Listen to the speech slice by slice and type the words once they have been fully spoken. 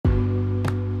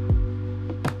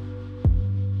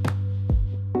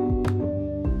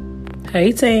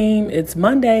Hey team, it's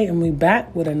Monday and we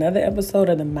back with another episode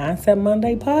of the Mindset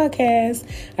Monday podcast.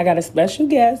 I got a special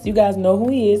guest. You guys know who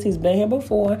he is. He's been here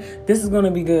before. This is going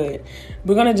to be good.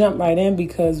 We're going to jump right in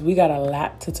because we got a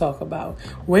lot to talk about.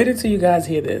 Wait until you guys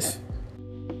hear this.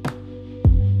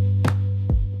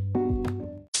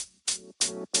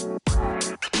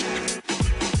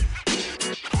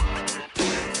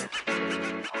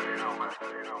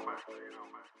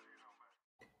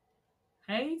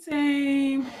 Hey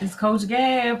team, it's Coach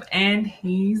Gab and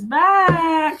he's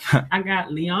back. I got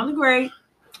Leon the Great.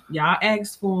 Y'all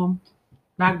asked for him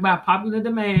back by popular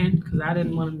demand because I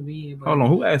didn't want him to be here. But hold on,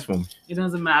 who asked for me? It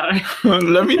doesn't matter.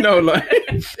 Let me know.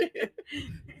 That's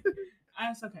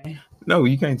okay. No,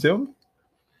 you can't tell me.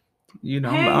 You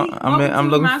know, Hey, I'm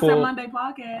looking for Monday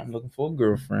podcast. I'm looking for a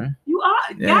girlfriend. You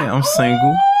are? Yeah, I'm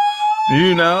single.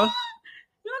 You know.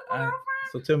 You look for a girlfriend?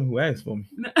 So tell me who asked for me.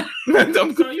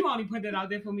 So you only put that out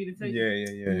there for me to tell you?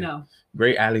 Yeah. No.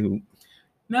 Great alley hoop.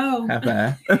 No.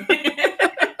 High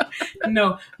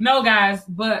five. No, guys.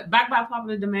 But back by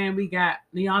popular demand, we got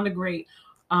Leon the Great.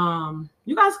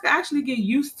 You guys can actually get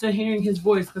used to hearing his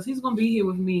voice because he's gonna be here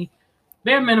with me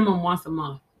bare minimum once a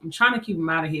month. I'm trying to keep him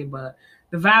out of here, but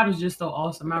the vibe is just so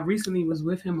awesome. I recently was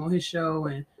with him on his show,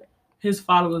 and his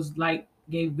followers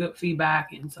gave good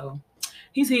feedback, and so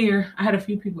he's here. I had a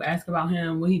few people ask about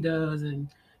him, what he does, and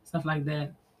stuff like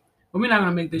that. But we're not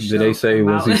gonna make this show. Did they say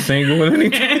was he single or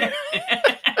anything?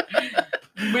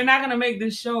 We're not gonna make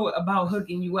this show about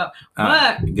hooking you up.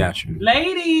 But got you.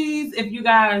 Ladies, if you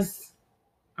guys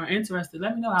are interested,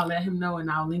 let me know. I'll let him know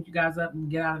and I'll link you guys up and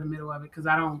get out of the middle of it because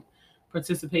I don't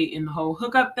participate in the whole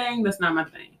hookup thing. That's not my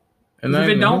thing. And if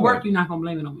it don't work, you're not gonna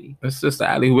blame it on me. It's just the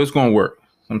alley hoop. It's gonna work.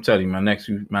 I'm telling you,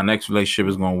 my next relationship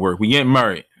is gonna work. We getting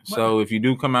married. What? So if you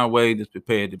do come our way, just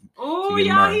prepared to y'all,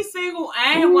 married. He's single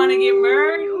and want to get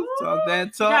married. Ooh, talk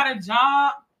that talk. Got a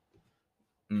job.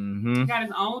 Mm-hmm. Got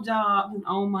his own job, his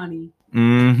own money.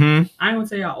 Mm-hmm. I ain't gonna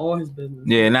tell y'all all his business.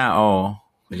 Yeah, not all.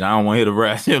 Because I don't want to hear the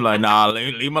rest. You're like, nah,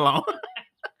 leave him alone.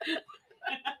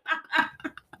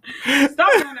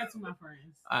 Stop doing that to my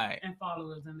friends. All right. And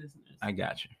followers and listeners. I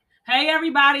got you. Hey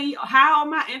everybody, how are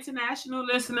my international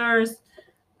listeners?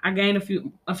 I gained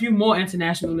a few more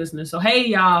international listeners. So hey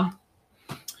y'all.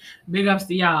 Big ups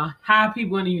to y'all. Hi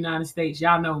people in the United States.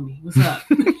 Y'all know me. What's up?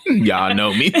 Y'all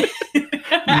know me.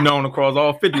 You known across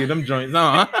all 50 of them joints,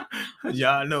 huh?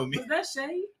 Y'all know me. Was that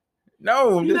shade?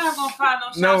 No, you're not gonna find no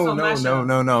shots on my show.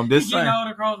 No. I'm just saying. Known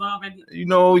across all 50. You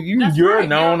know, you're right,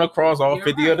 known across all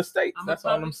 50 of the states. I'm That's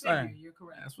all I'm saying. Figure. You're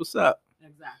correct. That's what's up.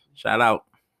 Exactly. Shout out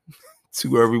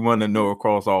to everyone that know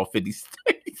across all 50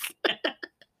 states.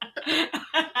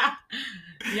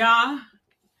 Y'all,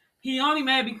 he only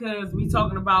mad because we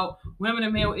talking about women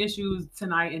and male issues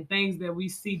tonight and things that we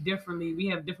see differently. We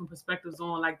have different perspectives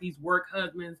on like these work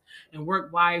husbands and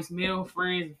work wives, male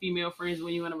friends and female friends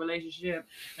when you're in a relationship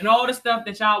and all the stuff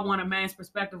that y'all want a man's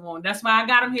perspective on. That's why I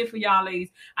got him here for y'all ladies.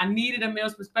 I needed a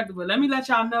male's perspective, but let me let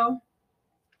y'all know.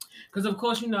 Because of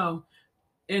course, you know,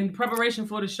 in preparation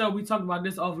for the show, we talked about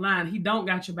this offline. He don't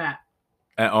got your back.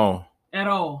 At all. At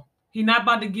all. He's not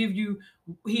about to give you,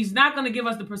 he's not going to give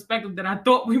us the perspective that I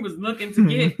thought we was looking to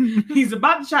get. He's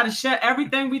about to try to shut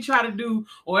everything we try to do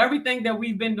or everything that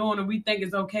we've been doing and we think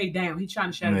is okay down. He's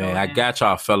trying to shut it all down. I got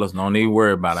y'all fellas. Don't need to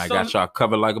worry about it. I got y'all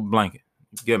covered like a blanket.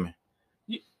 Give me.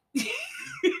 He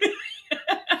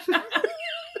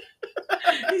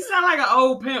sound like an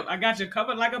old pimp. I got you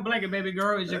covered like a blanket, baby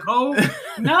girl. Is you cold?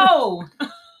 No.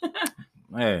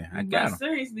 Hey, I got him.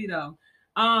 Seriously though.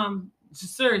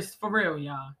 Serious for real,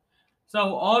 y'all.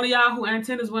 So all of y'all who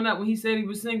antennas went up when he said he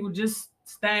was single, just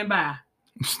stand by.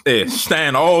 Yeah,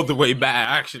 stand all the way by,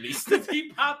 actually.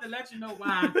 He popped to let you know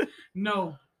why.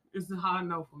 No, it's a hard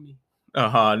no for me.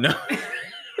 No.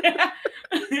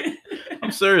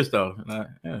 I'm serious though.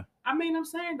 Yeah. I mean, I'm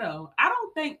saying though, I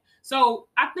don't think so.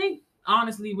 I think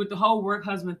honestly, with the whole work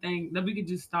husband thing, that we could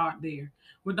just start there.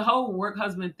 With the whole work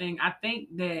husband thing, I think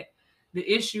that the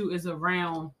issue is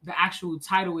around the actual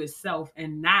title itself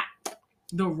and not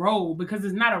the role, because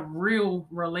it's not a real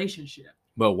relationship.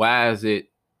 But why is it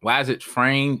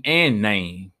framed and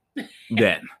named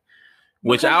that?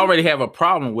 Which I already have a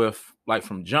problem with, like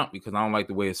from jump, because I don't like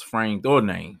the way it's framed or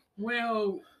named.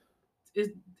 Well,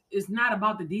 it's not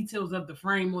about the details of the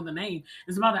frame or the name.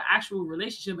 It's about the actual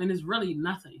relationship, and it's really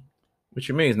nothing. What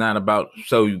you mean it's not about,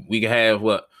 so we can have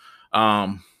what?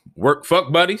 Work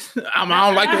fuck buddies. I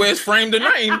don't like the way it's framed and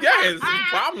named. Yeah, it's a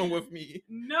problem with me.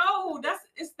 No, that's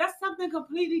something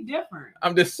completely different.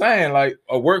 I'm just saying, like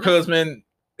a work husband,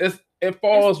 it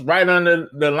falls right under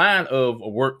the line of a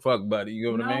work fuck buddy.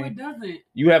 You know what I mean? No, it doesn't.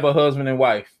 You have a husband and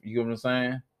wife. You know what I'm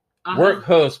saying? Uh-huh. Work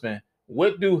husband,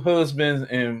 What do husbands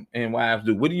and wives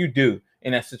do? What do you do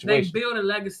in that They situation? build a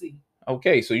legacy.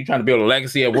 Okay, so you trying to build a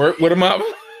legacy at work with a mother?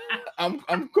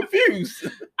 I'm confused.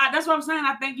 That's what I'm saying.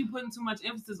 I think you're putting too much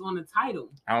emphasis on the title.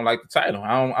 I don't like the title.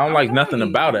 I don't like nothing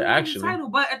about it, You like the actually. title,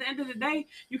 but at the end of the day,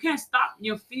 you can't stop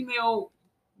your female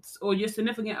or your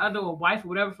significant other or wife or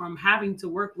whatever from having to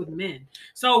work with men.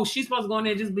 So she's supposed to go in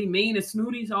there and just be mean and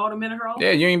snooty to all the men in her office?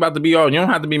 Yeah, you ain't about to be all. You don't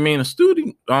have to be mean or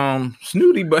snooty,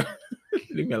 but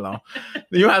leave me alone.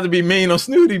 You don't have to be mean or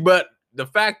snooty, but the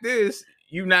fact is,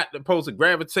 you're not supposed to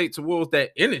gravitate towards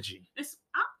that energy.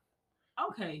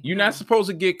 Okay. You're not supposed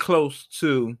to get close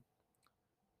to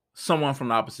someone from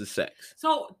the opposite sex.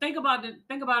 So think about it.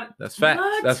 That's facts.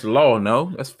 What? That's law.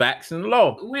 No, that's facts and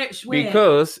law. Where?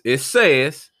 Because it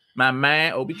says, my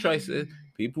man Obi Trey says,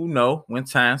 people know when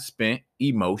time spent,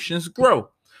 emotions grow.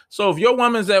 So if your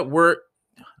woman's at work,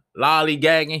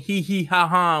 lollygagging, hee ha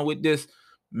ha with this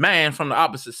man from the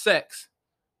opposite sex,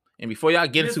 and before y'all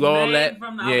get into all that,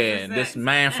 this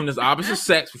man from this opposite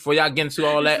sex, before y'all get into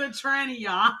all that, it's a tranny,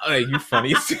 y'all. Hey, you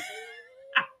funny.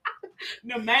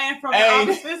 The man from the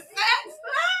opposite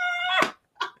sex.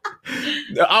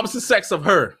 The opposite sex of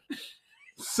her.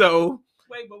 So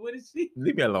wait, but what is she?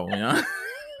 Leave me alone, y'all.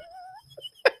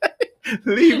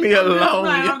 Leave me alone.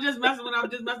 I'm just messing with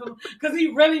him. Because he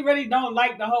really, really don't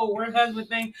like the whole work husband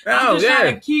thing. Oh, I'm just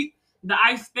trying to keep the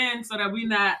ice thin so that we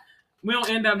don't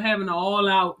end up having an all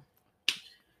out.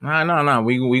 No.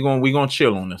 We gonna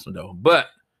chill on this one though. But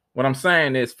what I'm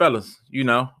saying is, fellas,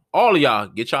 all of y'all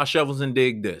get y'all shovels and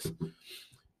dig this.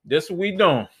 This what we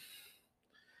doing.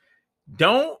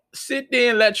 Don't sit there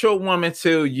and let your woman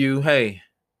tell you, hey,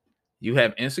 you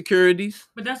have insecurities.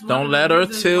 But that's don't let her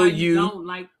tell you don't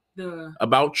like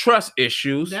about trust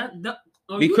issues.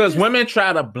 Because women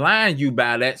try to blind you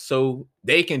by that so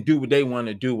they can do what they want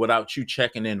to do without you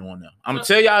checking in on them. I'm gonna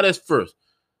tell y'all this first.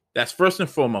 That's first and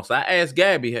foremost. I asked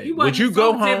Gabby, hey, would you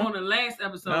go home? On the last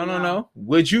episode, no.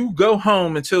 Would you go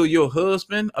home and tell your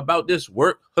husband about this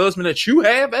work husband that you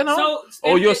have at home?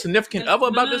 Or your significant other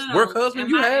about this work husband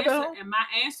you have at home? And my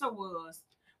answer was,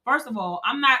 first of all,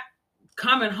 I'm not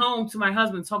coming home to my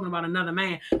husband talking about another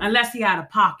man unless he out of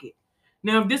pocket.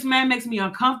 Now, if this man makes me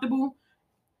uncomfortable,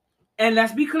 and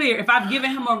let's be clear, if I've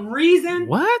given him a reason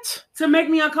to make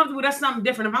me uncomfortable, that's something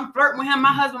different. If I'm flirting with him,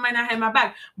 my husband might not have my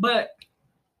back. But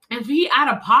if he out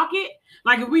of pocket,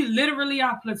 like if we literally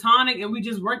are platonic and we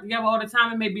just work together all the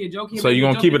time, it may be a joke. So you're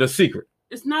going to keep it a secret?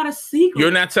 It's not a secret.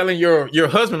 You're not telling your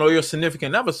husband or your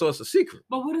significant other, so it's a secret.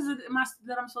 But what is it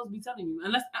that I'm supposed to be telling you?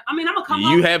 Unless, I'm going to come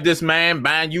You have this man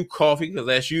buying you coffee, because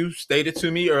as you stated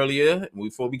to me earlier,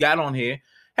 before we got on here,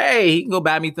 hey, he can go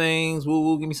buy me things.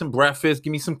 Woo, give me some breakfast.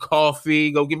 Give me some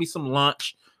coffee. Go give me some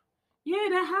lunch. Yeah,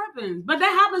 that happens. But that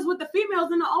happens with the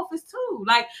females in the office too.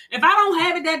 Like, if I don't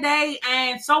have it that day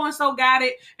and so-and-so got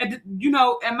it, at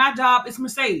my job, it's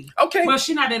Mercedes. Okay. Well,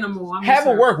 she's not there no more. Have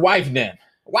a work wife then.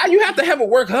 Why you have to have a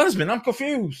work husband? I'm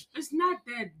confused. It's not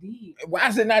that deep. Why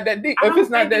is it not that deep? If it's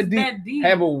not that deep,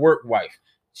 have a work wife.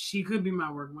 She could be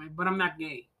my work wife, but I'm not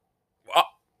gay.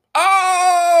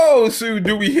 Oh, so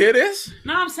do we hear this?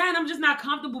 No, I'm saying I'm just not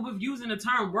comfortable with using the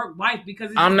term work wife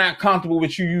because I'm not comfortable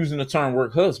with you using the term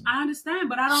work husband. I understand,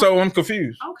 but I don't. So I'm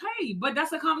confused. Okay, but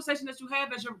that's a conversation that you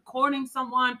have as you're courting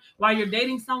someone, while you're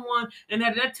dating someone, and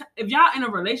if y'all in a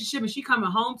relationship and she coming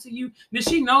home to you, then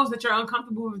she knows that you're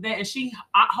uncomfortable with that, and she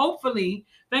hopefully,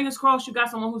 fingers crossed, you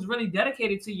got someone who's really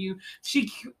dedicated to you.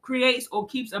 She creates or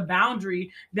keeps a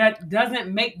boundary that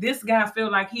doesn't make this guy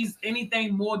feel like he's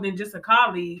anything more than just a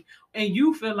colleague, and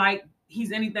you feel like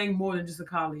he's anything more than just a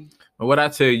colleague. But what I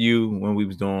tell you when we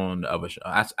was doing the other show,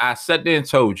 I sat there and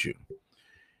told you,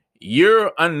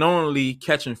 you're unknowingly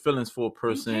catching feelings for a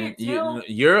person.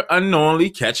 You're unknowingly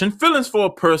catching feelings for a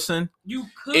person. You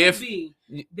could be.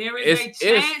 There is a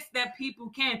chance that people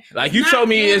can. Like you told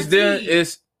me,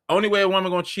 it's only way a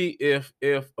woman gonna cheat if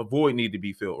a void need to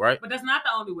be filled, right? But that's not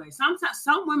the only way. Sometimes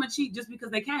some women cheat just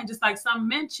because they can, just like some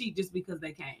men cheat just because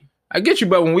they can. I get you,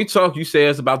 but when we talk, you say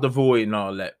it's about the void and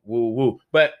all that. Woo.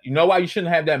 But you know why you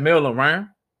shouldn't have that male around?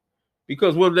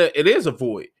 Because it is a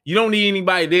void. You don't need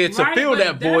anybody there to fill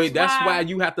that void. That's why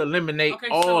you have to eliminate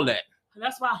all that.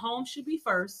 That's why home should be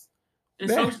first.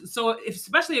 And so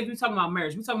especially if you're talking about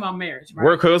marriage, we're talking about marriage. Right?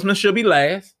 Work husband should be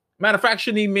last. Matter of fact,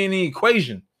 shouldn't even be in the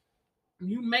equation.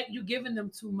 You giving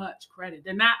them too much credit.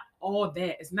 They're not all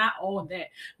that. It's not all that.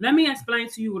 Let me explain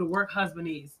to you what a work husband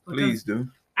is. Please do.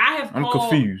 I'm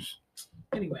confused.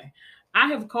 Anyway, I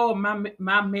have called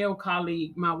my male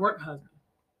colleague my work husband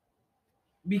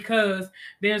because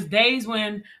there's days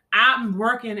when I'm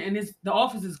working and the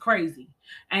office is crazy.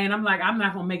 And I'm like, I'm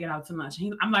not gonna make it out to lunch.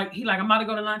 I'm about to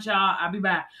go to lunch, y'all. I'll be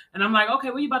back. And I'm like, okay,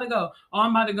 where you about to go? Oh,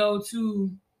 I'm about to go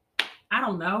to, I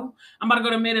don't know. I'm about to go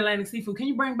to Mid-Atlantic Seafood. Can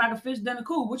you bring back a fish dinner?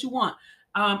 Cool. What you want?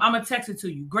 I'm gonna text it to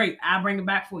you. Great. I'll bring it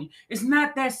back for you. It's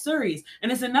not that serious.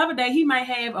 And it's another day he might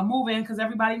have a move in because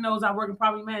everybody knows I work in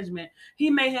property management. He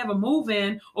may have a move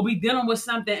in or be dealing with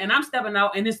something, and I'm stepping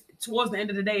out, and it's towards the end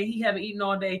of the day. He haven't eaten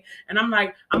all day, and I'm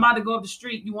like, I'm about to go up the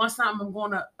street. You want something? I'm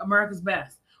going to America's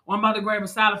Best. Or I'm about to grab a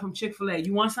salad from Chick-fil-A.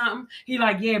 You want something? He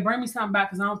like, yeah, bring me something back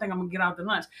because I don't think I'm gonna get out to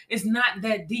lunch. It's not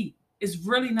that deep. It's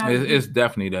really not. It's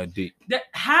definitely that deep.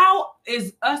 How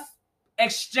is us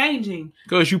exchanging?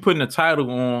 Because you putting a title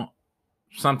on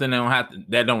something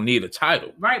that don't need a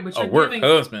title, right? But a work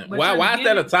husband. Why is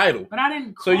that a title? But I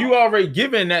didn't. So you already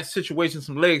giving that situation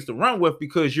some legs to run with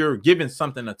because you're giving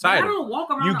something a title. I don't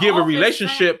walk around. You give a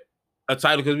relationship a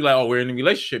title because we're like, oh, we're in a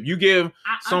relationship. You give.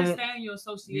 I understand your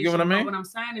association. You get what I mean? What I'm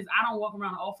saying is, I don't walk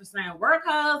around the office saying work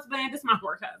husband. This is my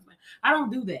work husband. I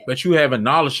don't do that. But you have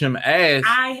acknowledged him as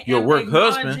your work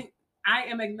husband. I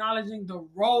am acknowledging the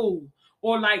role.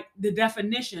 Or like the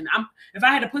definition. If I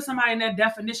had to put somebody in that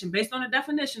definition, based on the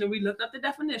definition, and we looked up the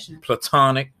definition.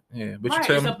 Platonic. Yeah. But right.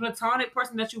 It's a platonic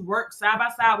person that you work side by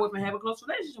side with and have a close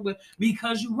relationship with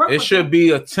because you work with them. It should be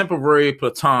a temporary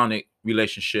platonic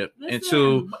relationship.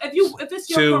 Listen, if it's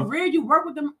your career, you work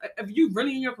with them. If you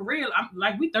really in your career, I'm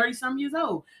like, we 30-some years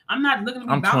old. I'm not looking to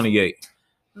be I'm 28.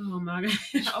 Oh my God.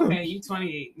 Okay, you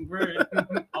 28. We're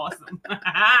awesome.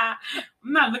 I'm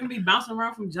not looking to be bouncing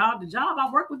around from job to job.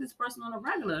 I work with this person on a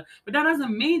regular, but that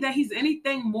doesn't mean that he's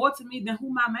anything more to me than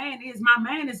who my man is. My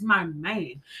man is my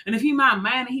man. And if he my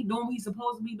man and he doing what he's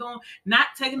supposed to be doing, not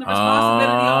taking the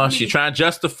responsibility on me. She trying to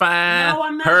justify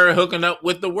her hooking up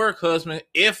with the work husband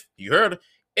if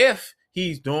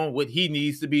he's doing what he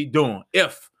needs to be doing.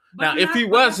 If he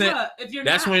wasn't,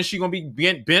 that's when she gonna be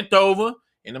bent over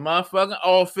in the motherfucking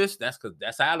office. That's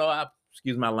how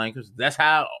excuse my language. That's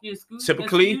how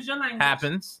typically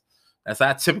happens. That's how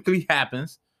it typically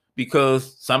happens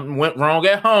because something went wrong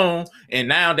at home, and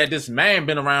now that this man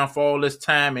been around for all this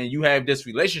time, and you have this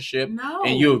relationship,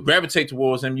 and you gravitate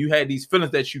towards him, you had these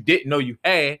feelings that you didn't know you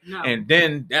had, and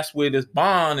then that's where this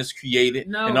bond is created,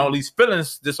 and all these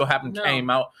feelings this will happen came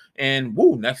out, and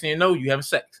woo, next thing you know, you having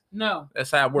sex. No,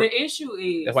 that's how it works. The issue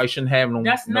is that's why you shouldn't have no.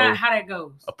 That's not how that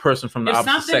goes. A person from the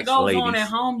opposite sex, if something goes on at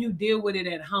home, you deal with it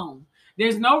at home.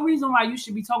 There's no reason why you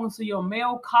should be talking to your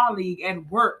male colleague at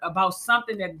work about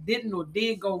something that didn't or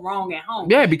did go wrong at home.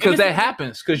 Yeah, because that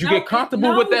happens. Because you get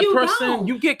comfortable with that person. Don't.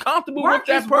 You get comfortable with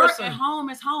that person. At home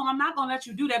is home. I'm not gonna let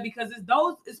you do that because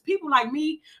it's people like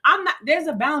me. There's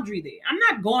a boundary there. I'm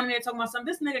not going in there talking about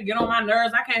something. This nigga get on my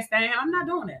nerves. I can't stand him. I'm not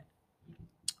doing that.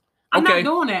 I'm not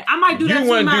doing that. I might do that. You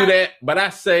wouldn't do that, but I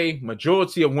say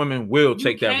majority of women will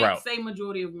take that route. You can't say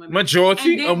majority of women.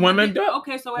 Majority of women do.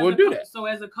 Okay, so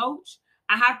as a coach,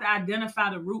 I have to identify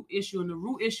the root issue, and the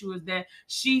root issue is that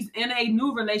she's in a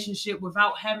new relationship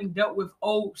without having dealt with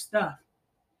old stuff.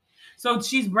 So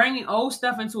she's bringing old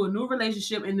stuff into a new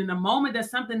relationship, and then the moment that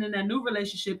something in that new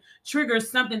relationship triggers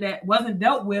something that wasn't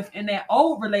dealt with in that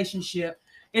old relationship,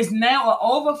 it's now an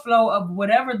overflow of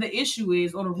whatever the issue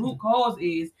is or the root cause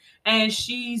is, and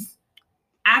she's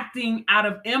acting out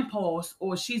of impulse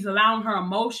or she's allowing her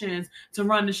emotions to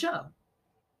run the show.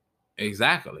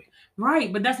 Exactly.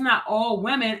 Right, but that's not all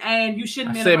women, and you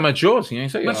shouldn't. I said majority. You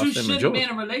ain't say. But you shouldn't be in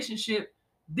a relationship.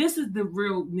 This is the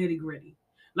real nitty gritty,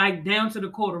 like down to the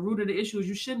core. The root of the issue is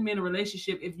you shouldn't be in a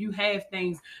relationship if you have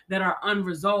things that are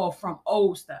unresolved from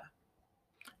old stuff.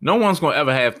 No one's gonna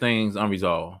ever have things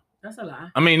unresolved. That's a lie.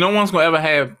 I mean, no one's gonna ever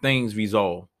have things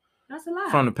resolved. That's a lie.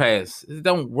 From the past. It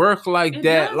don't work like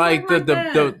that. Like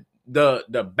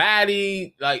the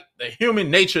body, like the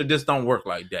human nature just don't work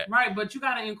like that. Right, but you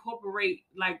gotta incorporate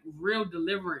like real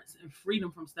deliverance and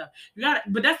freedom from stuff.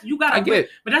 But that's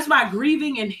why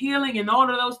grieving and healing and all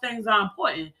of those things are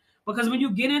important. Because when you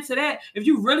get into that, if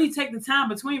you really take the time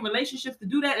between relationships to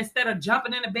do that instead of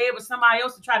jumping into bed with somebody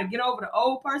else to try to get over the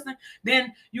old person,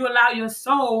 then you allow your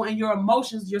soul and your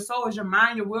emotions, your soul is your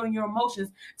mind, your will, and your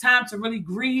emotions, time to really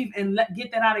grieve and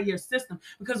get that out of your system.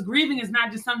 Because grieving is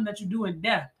not just something that you do in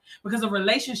death. Because a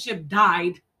relationship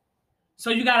died. So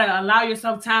you got to allow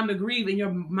yourself time to grieve in your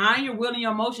mind, your will, and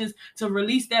your emotions to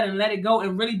release that and let it go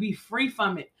and really be free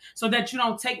from it so that you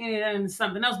don't take it into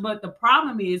something else. But the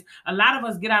problem is a lot of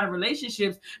us get out of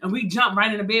relationships and we jump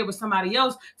right into bed with somebody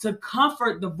else to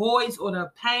comfort the voice or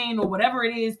the pain or whatever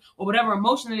it is or whatever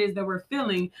emotion it is that we're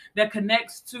feeling that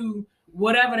connects to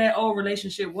whatever that old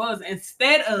relationship was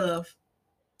instead of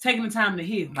taking the time to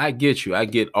heal. I get you. I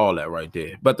get all that right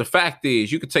there. But the fact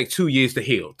is, you could take 2 years to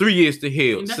heal, 3 years to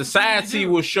heal. Society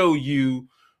will show you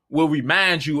will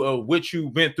remind you of what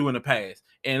you've been through in the past.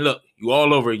 And look, you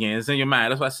all over again. It's in your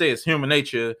mind. That's why I say it's human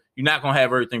nature. You're not gonna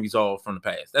have everything resolved from the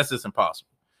past. That's just impossible.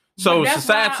 So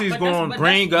society is going to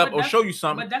bring up or show you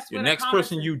something. Your next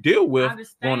person you deal with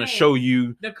going to show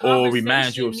you or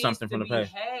remind you of something from the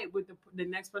past. With the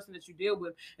next person that you deal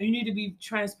with, and you need to be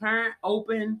transparent,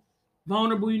 open,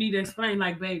 vulnerable. You need to explain,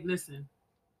 like, babe, listen,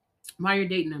 why you're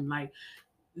dating them, like.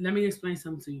 Let me explain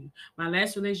something to you. My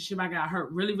last relationship, I got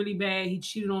hurt really, really bad. He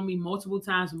cheated on me multiple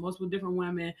times with multiple different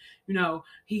women. You know,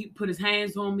 he put his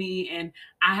hands on me, and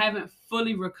I haven't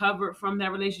fully recovered from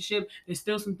that relationship. There's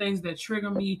still some things that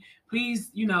trigger me. Please,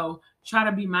 you know, try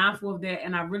to be mindful of that.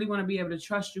 And I really want to be able to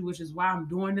trust you, which is why I'm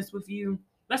doing this with you.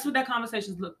 That's what that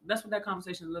conversation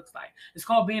looks like. It's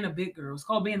called being a big girl. It's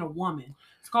called being a woman.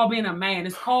 It's called being a man.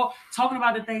 It's called talking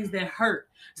about the things that hurt.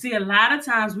 See, a lot of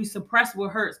times we suppress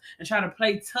what hurts and try to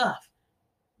play tough.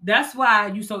 That's why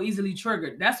you so easily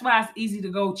triggered. That's why it's easy to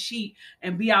go cheat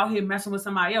and be out here messing with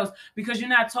somebody else, because you're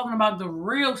not talking about the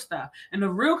real stuff. And the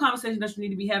real conversation that you need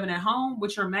to be having at home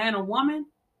with your man or woman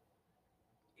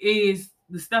is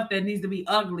the stuff that needs to be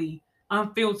ugly,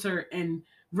 unfiltered, and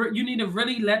you need to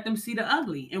really let them see the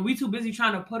ugly, and we too busy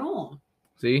trying to put on.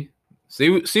 See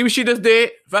what she just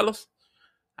did, fellas?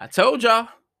 I told y'all,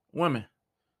 women.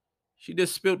 She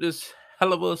just spilled this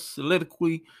hell of a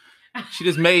soliloquy. She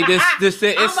just made this.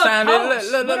 It sounded.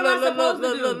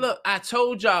 Look. I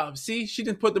told y'all. See, she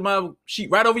didn't put the mother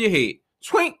sheet right over your head.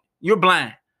 Twink, you're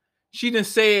blind. She didn't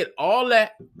say all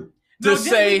that to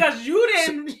say. Because you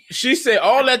didn't. She said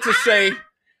all that to say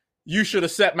you should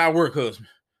accept my work husband.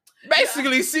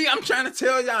 Basically, see, I'm trying to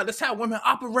tell y'all, that's how women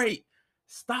operate.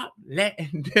 Stop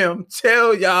letting them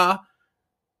tell y'all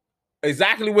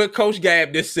exactly what Coach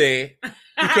Gab just said,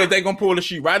 because they're gonna pull the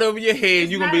sheet right over your head.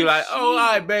 You're gonna be like, "Oh, all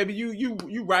right, baby, you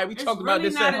right. We talked about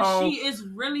this at home.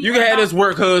 You can have this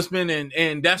work husband,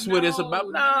 and that's what it's about."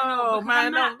 No,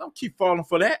 man, don't keep falling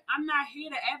for that. I'm not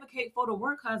here to advocate for the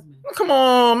work husband. Come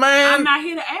on, man. I'm not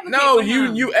here to advocate. No, for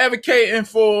him. you advocating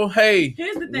for here's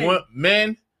the thing.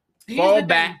 Men fall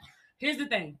back. Here's the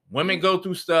thing. Women go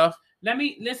through stuff. Let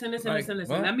me listen. What?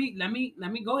 Let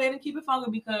me go ahead and keep it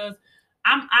focused, because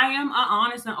I am an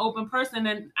honest and open person,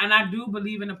 and I do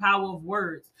believe in the power of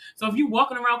words. So if you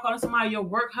walking around calling somebody your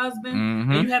work husband,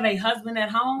 and you have a husband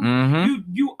at home,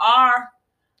 you are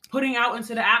putting out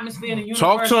into the atmosphere and the universe.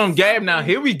 Talk to him, Gab. Now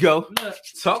here we go. Look,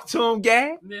 talk to him,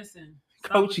 Gab. Listen,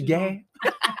 Coach Gab.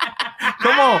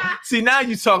 Come on. See, now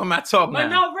you talking my talk. But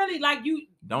now. No, really, like you.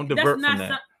 Don't divert from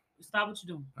that. Stop what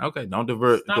you're doing. Okay, don't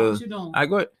divert. Stop what you're doing. I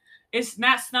go ahead. It's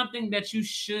not something that you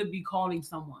should be calling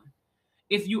someone.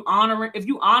 If you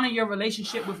honor your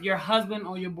relationship with your husband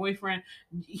or your boyfriend,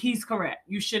 he's correct.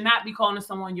 You should not be calling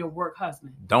someone your work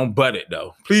husband. Don't butt it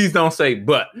though. Please don't say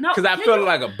butt. No, because I feel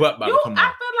like a butt about to come on.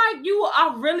 I feel like you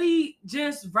are really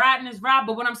just riding this ride.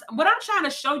 But what I'm trying to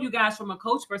show you guys from a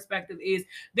coach perspective is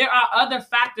there are other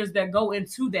factors that go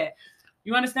into that.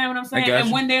 You understand what I'm saying?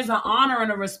 And when there's an honor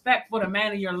and a respect for the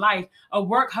man in your life, a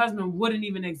work husband wouldn't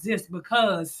even exist,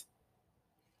 because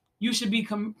you should be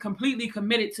completely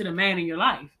committed to the man in your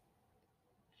life.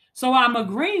 So I'm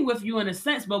agreeing with you in a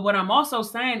sense, but what I'm also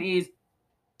saying is,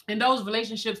 in those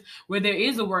relationships where there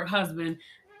is a work husband,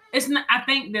 it's not. I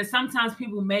think that sometimes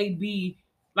people may be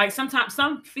like, sometimes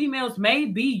some females may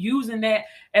be using that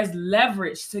as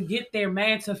leverage to get their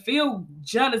man to feel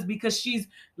jealous, because she's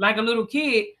like a little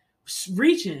kid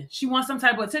reaching. She wants some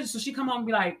type of attention, so she come home and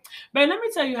be like, "Babe, let me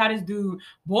tell you how this dude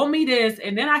bought me this,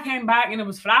 and then I came back and it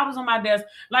was flowers on my desk."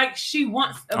 Like, she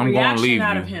wants a reaction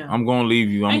out of him. I'm gonna leave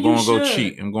you. I'm gonna go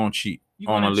cheat. I'm gonna cheat. I'm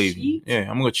gonna leave you. Yeah,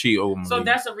 I'm gonna cheat over my. So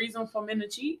that's a reason for men to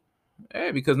cheat.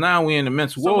 Yeah, because now we're in the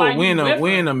mental war.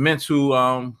 We're in a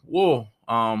mental war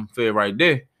fair right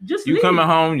there. Just you coming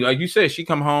home, like you said, she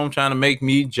come home trying to make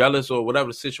me jealous or whatever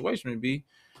the situation may be.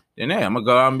 Then I'm gonna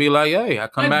go out and be like, "Hey, I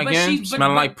come back in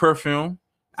smelling like perfume,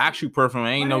 actual perfume.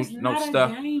 Ain't no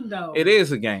stuff." Game, it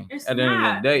is a game. At the end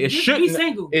of the day,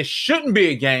 it shouldn't be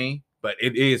a game, but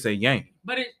it is a game.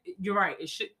 But you're right. It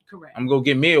should correct. I'm gonna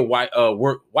get me a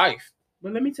work wife.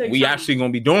 But let me tell you, we actually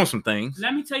gonna be doing some things.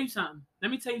 Let me tell you something.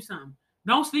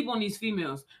 Don't sleep on these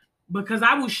females, because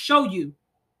I will show you.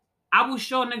 I will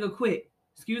show a nigga quick.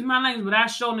 Excuse my language, but I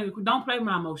show a nigga quick. Don't play with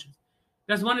my emotions.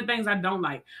 That's one of the things I don't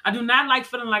like. I do not like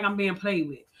feeling like I'm being played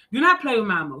with. Do not play with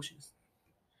my emotions.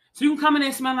 So you can come in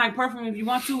there smelling like perfume if you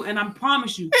want to, and I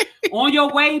promise you, on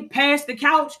your way past the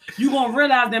couch, you're going to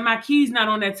realize that my key's not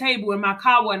on that table and my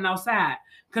car wasn't outside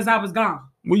because I was gone.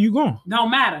 Where you going?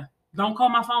 Don't matter. Don't call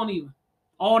my phone either.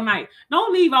 All night.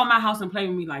 Don't leave out my house and play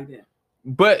with me like that.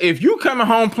 But if you coming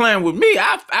home playing with me,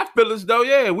 I feel as though,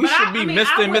 yeah, we should be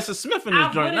Mr. and Mrs. Smith in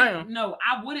this joint now. No,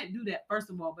 I wouldn't do that, first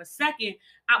of all. But second,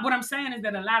 what I'm saying is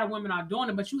that a lot of women are doing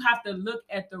it, but you have to look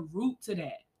at the root to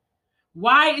that.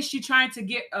 Why is she trying to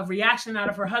get a reaction out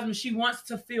of her husband? She wants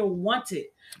to feel wanted.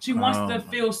 She wants to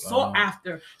feel sought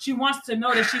after. She wants to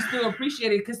know that she's still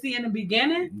appreciated. Because see, in the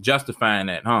beginning... Justifying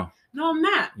that, huh? No, I'm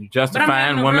not. You're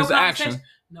justifying women's action.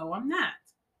 No, I'm not.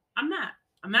 I'm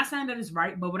not saying that it's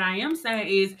right, but what I am saying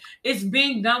is it's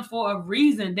being done for a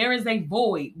reason. There is a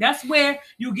void. That's where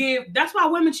you give... That's why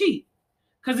women cheat.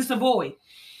 Because it's a void.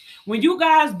 When you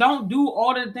guys don't do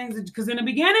all of the things... Because in the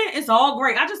beginning, it's all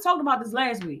great. I just talked about this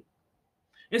last week.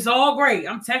 It's all great.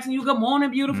 I'm texting you, good morning,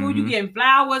 beautiful. Mm-hmm. You getting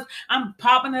flowers. I'm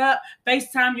popping up.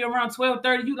 FaceTime you around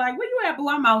 12:30. You like, where you at, boo?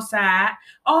 I'm outside.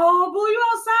 Oh, boo, you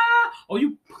outside? Or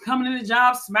you coming in the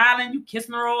job, smiling. You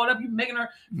kissing her all up. You making her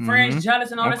friends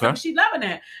jealous and all that stuff. She loving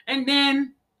that. And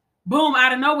then, boom,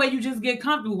 out of nowhere, you just get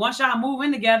comfortable. Once y'all move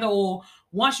in together or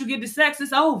once you get the sex,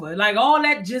 it's over. Like, all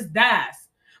that just dies.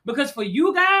 Because for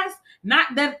you guys...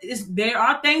 Not that there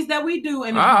are things that we do,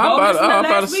 and if you go listen to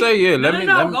last week,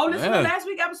 go listen to last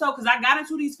week episode because I got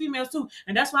into these females too,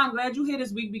 and that's why I'm glad you here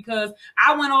this week because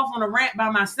I went off on a rant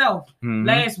by myself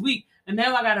last week, and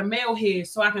now I got a male here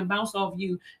so I can bounce off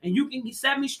you, and you can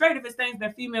set me straight if it's things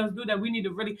that females do that we need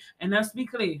to really. And let's be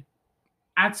clear,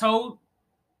 I told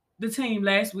the team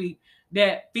last week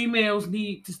that females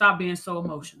need to stop being so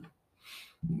emotional.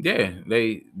 Yeah,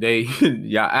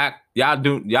 y'all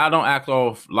don't act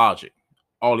off logic,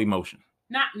 all emotion.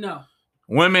 No.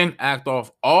 Women act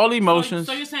off all emotions.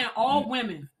 So you're saying all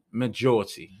women?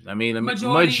 Majority.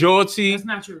 Majority. That's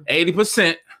not true.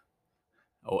 80%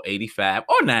 or 85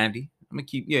 or 90. I'm gonna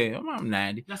keep around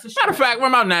 90. Matter of fact, we're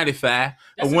about 95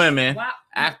 of women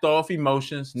act off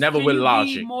emotions, never with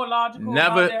logic. More logical.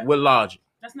 Never with logic.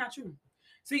 That's not true.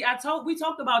 See, we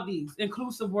talked about these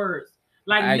inclusive words.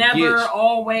 Like never,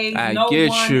 always, no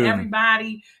one,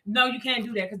 everybody. No, you can't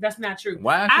do that because that's not true.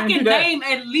 Why I can name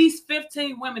at least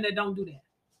 15 women that don't do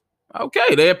that.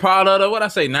 Okay, they're part of the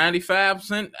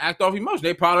 95% act off emotion.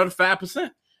 They're part of the 5%.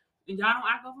 And y'all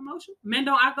don't act off emotion? Men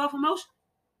don't act off emotion?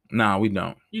 No, we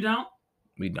don't. You don't?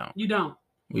 We don't. You don't.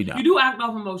 We don't. You do act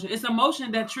off emotion. It's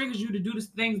emotion that triggers you to do the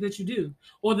things that you do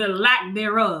or the lack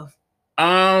thereof.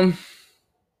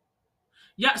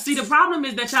 Yeah, see, the problem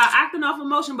is that y'all acting off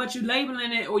emotion, but you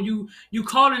labeling it or you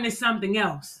calling it something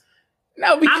else.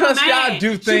 No, because y'all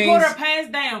do things. She put her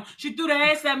pants down. She threw the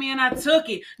ass at me and I took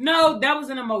it. No, that was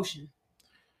an emotion.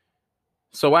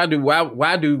 So why do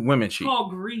women cheat? It's called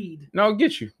greed. No, I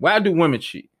get you. Why do women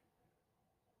cheat?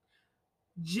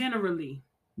 Generally.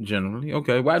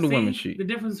 Okay. Why do women cheat? The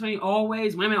difference between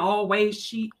women always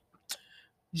cheat.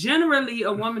 Generally,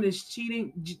 a woman is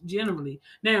cheating. Generally,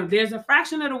 now there's a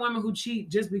fraction of the women who cheat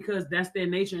just because that's their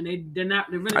nature, and they're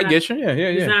really. I get you.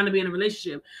 Yeah. Designed to be in a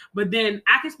relationship, but then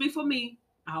I can speak for me.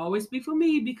 I always speak for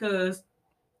me because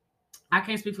I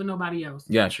can't speak for nobody else.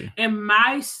 Gotcha. And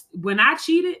when I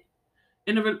cheated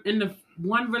in the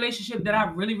one relationship that I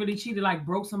really really cheated, like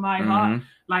broke somebody's heart,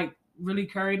 like really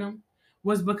carried them,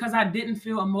 was because I didn't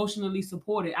feel emotionally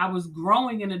supported. I was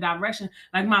growing in a direction,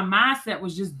 like my mindset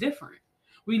was just different.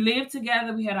 We lived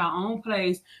together. We had our own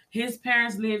place. His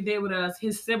parents lived there with us.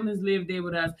 His siblings lived there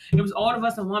with us. It was all of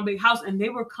us in one big house, and they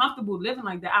were comfortable living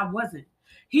like that. I wasn't.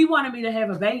 He wanted me to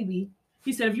have a baby.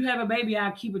 He said, if you have a baby,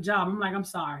 I'll keep a job. I'm like, I'm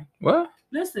sorry. What?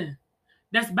 Listen,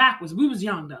 that's backwards. We was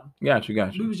young, though. Got you.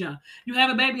 We was young. You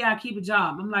have a baby, I'll keep a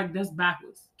job. I'm like, that's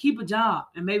backwards. Keep a job,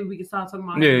 and maybe we can start talking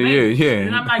about yeah.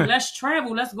 And I'm like, let's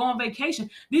travel. Let's go on vacation.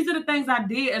 These are the things I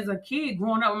did as a kid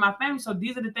growing up with my family. So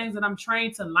these are the things that I'm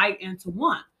trained to like and to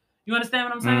want. You understand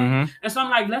what I'm saying? And so I'm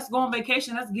like, let's go on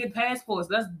vacation. Let's get passports.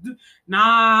 Let's do.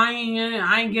 Nah, I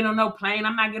ain't getting on no plane.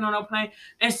 I'm not getting on no plane.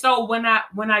 And so when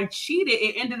I cheated,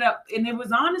 it ended up, and it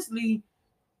was honestly,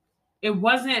 it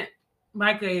wasn't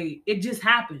like it just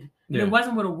happened. Yeah. It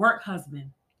wasn't with a work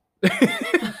husband.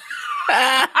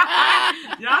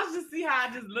 Y'all should see how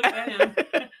I just looked at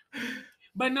him.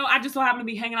 But no, I just so happened to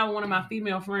be hanging out with one of my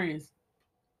female friends.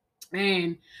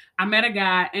 And I met a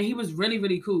guy, and he was really,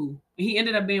 really cool. He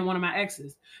ended up being one of my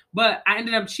exes. But I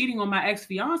ended up cheating on my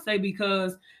ex-fiance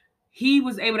because he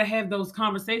was able to have those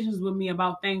conversations with me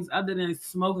about things other than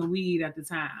smoking weed at the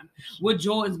time. What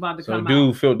Jordan's about to come out. So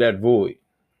dude filled that void.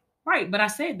 Right, but I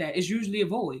said that. It's usually a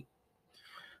void.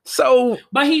 So,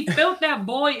 but he felt that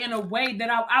void in a way that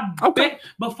I begged.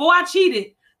 Before I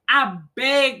cheated, I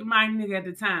begged my nigga at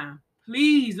the time,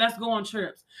 please, let's go on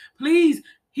trips. Please,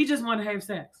 he just wanted to have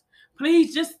sex.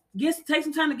 Please, just take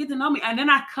some time to get to know me. And then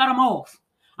I cut him off.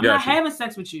 I'm not having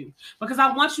sex with you because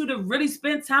I want you to really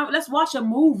spend time. Let's watch a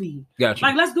movie. Gotcha.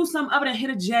 Like, let's do something other than hit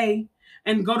a J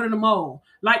and go to the mall.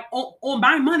 Like, on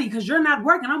my money, because you're not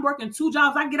working. I'm working 2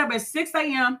 jobs. I get up at 6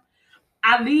 a.m.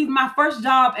 I leave my first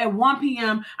job at 1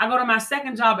 p.m. I go to my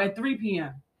second job at 3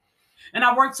 p.m. And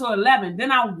I work till 11.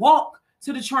 Then I walk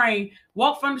to the train,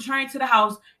 walk from the train to the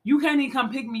house. You can't even come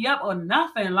pick me up or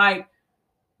nothing. Like,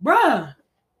 bruh.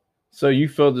 So you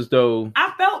felt as though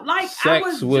I felt like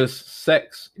sex was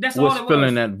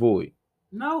filling that void.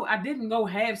 No, I didn't go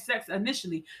have sex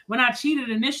initially. When I cheated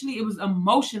initially, it was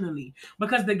emotionally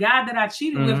because the guy that I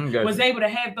cheated with was able to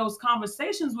have those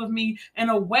conversations with me in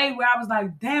a way where I was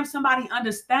like, damn, somebody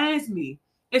understands me.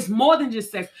 It's more than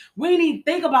just sex. We didn't even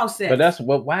think about sex. But that's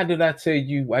what. Why did I tell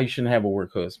you why you shouldn't have a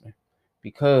work husband?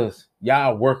 Because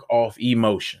y'all work off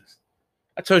emotions.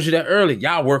 I told you that earlier.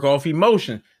 Y'all work off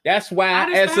emotion. That's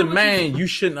why, as a man, you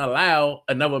shouldn't allow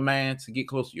another man to get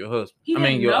close to your husband.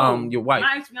 Your wife.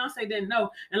 My ex-fiance didn't know.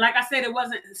 And like I said, it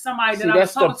wasn't somebody that I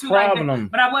was talking to like that.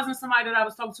 But I wasn't somebody that I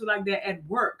was talking to like that at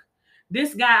work.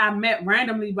 This guy I met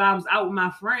randomly while I was out with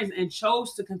my friends and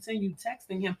chose to continue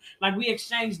texting him. Like, we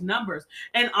exchanged numbers.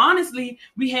 And honestly,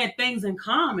 we had things in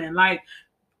common. Like,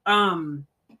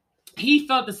 he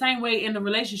felt the same way in the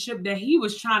relationship that he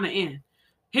was trying to end.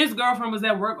 His girlfriend was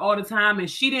at work all the time and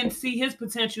she didn't see his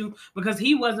potential because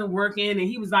he wasn't working. And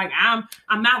he was like, I'm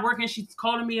not working. She's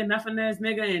calling me a nothing ass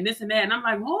nigga and this and that. And I'm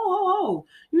like, whoa.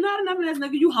 You're not a nothing ass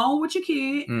nigga. You home with your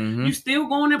kid. Mm-hmm. You still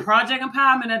going in Project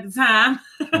Empowerment at the time.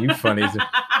 You funny.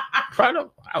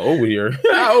 How old are you?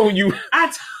 How old you?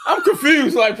 I'm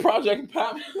confused. Like, Project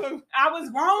Empowerment. I was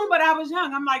grown, but I was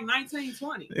young. I'm like 19,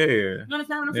 20. Yeah. You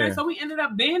understand what I'm saying? So we ended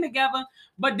up being together,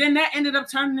 but then that ended up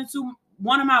turning into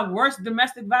one of my worst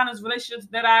domestic violence relationships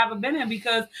that I ever been in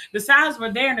because the signs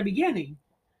were there in the beginning.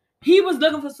 He was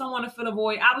looking for someone to fill a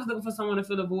void. I was looking for someone to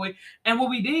fill a void. And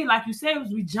what we did, like you said, was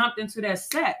we jumped into that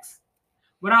sex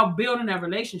without building that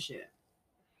relationship.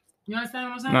 You understand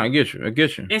what I'm saying? No, I get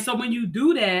you. And so when you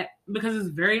do that, because it's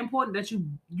very important that you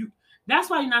that's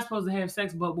why you're not supposed to have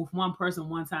sex but with one person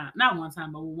one time. Not one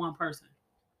time, but with one person.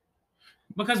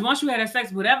 Because once you had that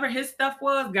sex, whatever his stuff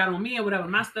was, got on me, and whatever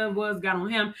my stuff was, got on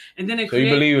him. And then so you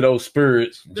believe those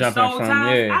spirits jumping soul from,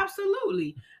 ties? Yeah.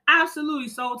 Absolutely.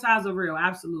 Soul ties are real.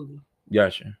 Absolutely.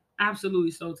 Gotcha.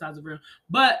 Absolutely, soul ties are real.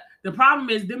 But the problem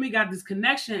is then we got this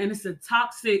connection and it's a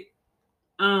toxic.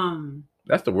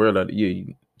 That's the word of the year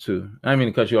too. I mean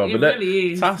to cut you off, but that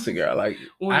really is toxic, girl. Like,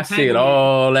 I see it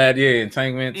all that,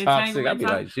 entanglement, toxic. I'd be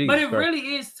like, geez. But it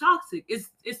really is toxic.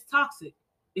 It's toxic.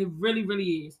 It really, really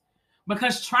is.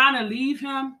 Because trying to leave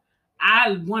him,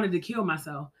 I wanted to kill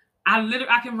myself.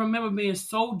 I can remember being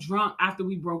so drunk after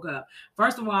we broke up.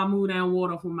 First of all, I moved down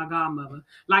Waldorf with my godmother.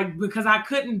 Like, because I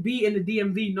couldn't be in the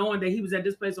DMV knowing that he was at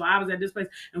this place or I was at this place.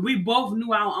 And we both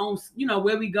knew our own,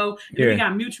 where we go. And we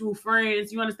got mutual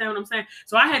friends. You understand what I'm saying?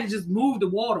 So I had to just move to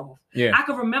Waldorf. Yeah. I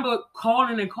could remember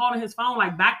calling his phone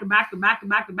like back to back.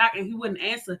 And he wouldn't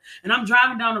answer. And I'm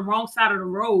driving down the wrong side of the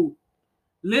road.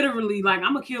 Literally, like,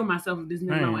 I'm going to kill myself if this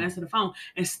nigga don't answer the phone.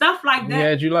 And stuff like that. Yeah,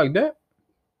 had you like that?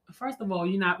 First of all,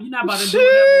 you're not about to do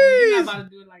it. You're not about to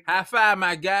do it like that. High five,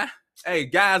 my guy. Hey,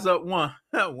 guys up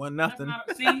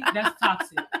 1-0. See, that's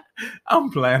toxic.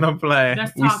 I'm playing.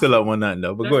 We still up 1-0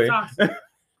 though. But go ahead. Toxic.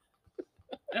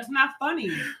 That's not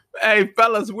funny. Hey,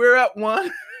 fellas, we're up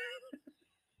 1.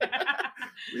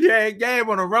 Yeah, game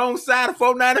on the wrong side of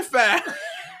 495.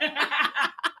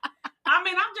 I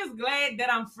mean, I'm just glad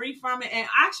that I'm free from it. And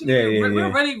actually,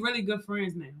 we're really, really good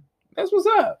friends now. That's what's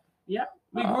up. Yep.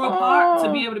 We grew apart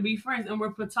to be able to be friends, and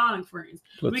we're platonic friends.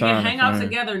 We can hang out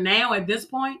together now at this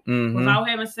point without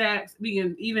having sex. We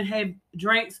can even have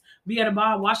drinks, be at a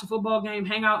bar, watch a football game,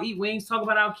 hang out, eat wings, talk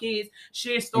about our kids,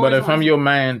 share stories. But if I'm your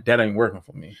man, that ain't working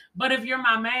for me. But if you're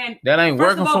my man, that ain't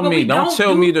working for me. Don't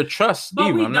tell me to trust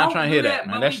either. I'm not trying to hear that,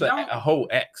 man. That's a whole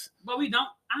X. But we don't.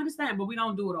 I understand, but we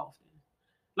don't do it often.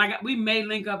 Like, we may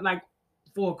link up like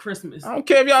for Christmas. I don't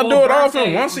care if y'all do it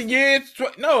often, once a year.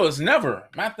 No, it's never.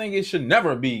 My thing, it should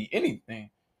never be anything.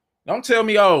 Don't tell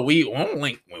me, we won't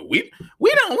link. We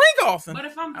don't link often. But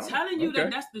if I'm telling you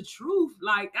that that's the truth,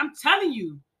 like, I'm telling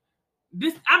you,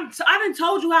 I done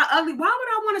told you how ugly. Why would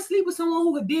I want to sleep with someone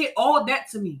who did all that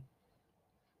to me?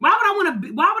 Why would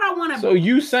I want to? So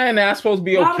you saying that I'm supposed to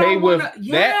be okay with that?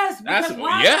 Yes.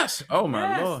 Yes. Oh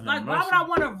my Lord. Like, why would I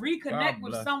want to reconnect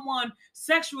with someone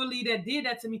sexually that did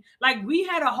that to me? Like, we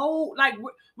had a whole, like,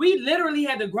 we literally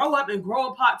had to grow up and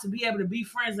grow apart to be able to be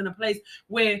friends in a place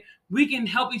where we can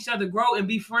help each other grow and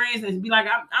be friends and be like,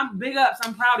 I'm big ups.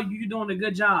 I'm proud of you. You're doing a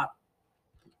good job.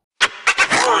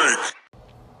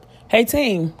 Hey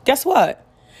team, guess what?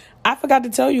 I forgot to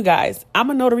tell you guys,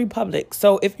 I'm a notary public.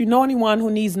 So if you know anyone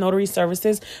who needs notary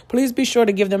services, please be sure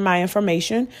to give them my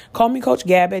information. Call me Coach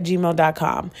Gab at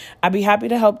gmail.com. I'd be happy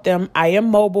to help them. I am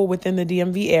mobile within the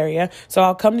DMV area, so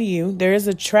I'll come to you. There is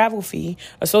a travel fee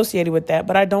associated with that,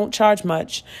 but I don't charge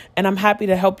much, and I'm happy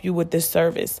to help you with this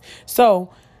service.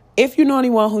 So if you know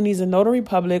anyone who needs a notary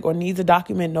public or needs a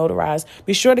document notarized,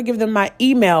 be sure to give them my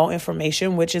email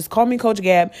information, which is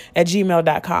callmecoachgab at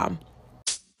gmail.com.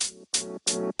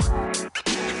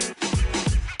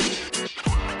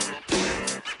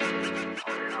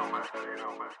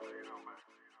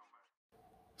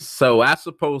 So I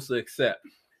supposed to accept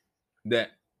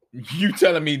that you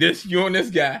telling me this, you and this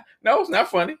guy. No, it's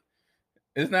not funny.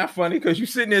 It's not funny because you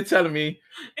sitting there telling me.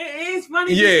 It is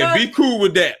funny. Yeah, be cool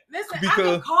with that. Listen, because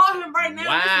I can call him right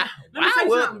now.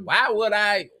 Why would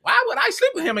I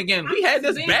sleep with him again? We had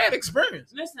this bad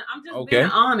experience. Listen, I'm just being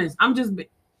honest.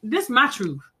 This is my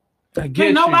truth. I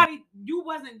get you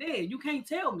wasn't there. You can't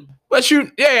tell me. But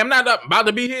I'm not about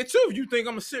to be here too. If you think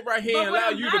I'm gonna sit right here and allow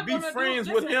you to be friends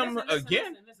with him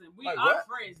again. Listen. We are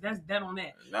friends. That's dead on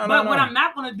that. What I'm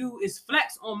not gonna do is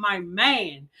flex on my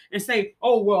man and say,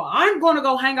 "Oh well, I'm gonna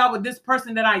go hang out with this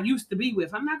person that I used to be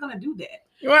with." I'm not gonna do that.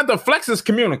 You don't have to flex is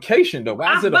communication, though.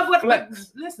 Why is it a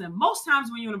flex? Listen, most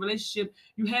times when you're in a relationship,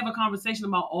 you have a conversation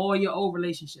about all your old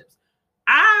relationships.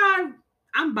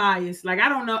 I'm biased. Like I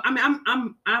don't know. I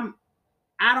mean,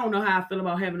 I don't know how I feel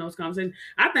about having those conversations.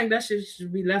 I think that shit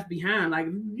should be left behind. Like,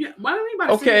 why don't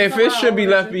anybody? Okay, if it should be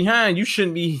left behind, you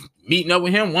shouldn't be meeting up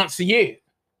with him once a year.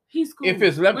 He's cool. If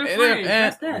it's left,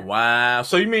 that's that. Wow.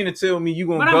 So you mean to tell me you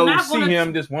gonna go see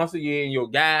him just once a year, and your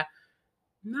guy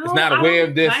is not aware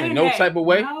of this in no type of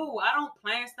way? No, I don't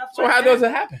plan stuff. So how does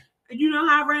it happen? You know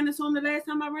how I ran into him the last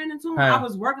time I ran into him? I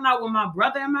was working out with my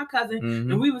brother and my cousin,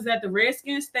 and we was at the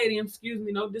Redskins Stadium. Excuse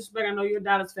me, no disrespect. I know you're a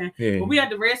Dallas fan, but we at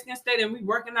the Redskins Stadium. We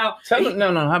working out. Tell him,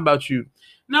 no. How about you?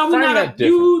 No, we're not.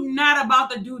 You not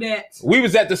about to do that. We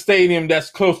was at the stadium that's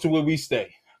close to where we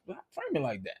stay. Frame it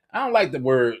like that. I don't like the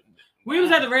word. We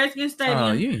was at the Redskins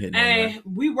Stadium, and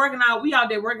we working out. We out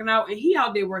there working out, and he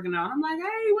out there working out. I'm like,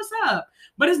 hey, what's up?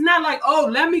 But it's not like, oh,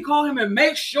 let me call him and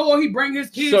make sure he bring his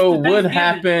kids. So what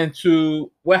happened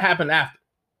after?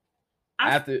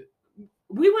 After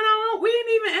we went on, we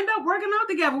didn't even end up working out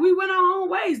together. We went our own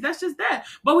ways. That's just that.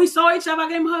 But we saw each other. I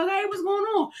gave him a hug. Hey, what's going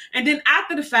on? And then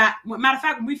after the fact, matter of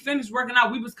fact, when we finished working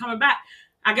out, we was coming back.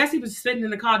 I guess he was sitting in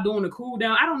the car doing the cool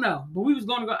down. I don't know, but we was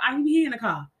going to go. He in the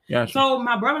car. Gotcha. So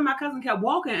my brother and my cousin kept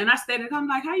walking, and I stayed there. I'm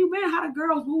like, how you been? How the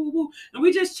girls? Woo, woo, woo. And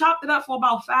we just chopped it up for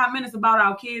about 5 minutes about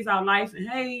our kids, our life, and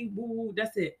hey, woo, woo,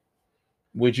 that's it.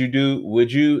 Would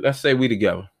you, let's say we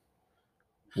together.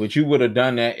 Would you would have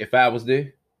done that if I was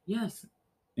there? Yes.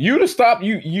 You'd have stopped,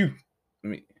 you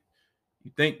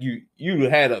think you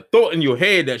had a thought in your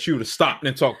head that you would have stopped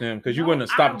and talked to him because you wouldn't have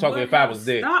stopped talking if I was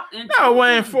there. No, it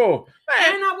ain't for.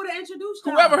 Man, and I would have introduced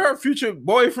whoever her future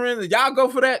boyfriend, y'all go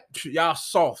for that. Y'all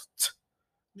soft.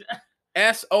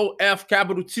 SOF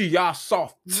capital T. Y'all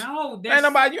soft. No, ain't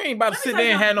nobody. You ain't about to sit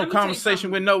there and have no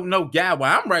conversation with no guy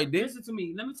while I'm right there. Listen to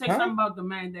me. Let me tell you something about the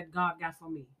man that God got for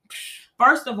me.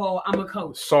 First of all, I'm a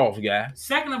coach. Soft guy.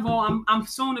 Second of all, I'm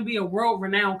soon to be a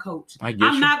world-renowned coach.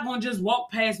 I'm not going to just walk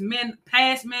past men,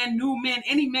 new men,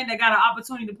 any men that got an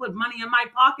opportunity to put money in my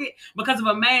pocket because of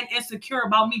a man insecure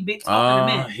about me big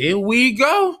talking to men. Here we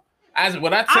go. As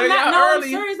what I tell y'all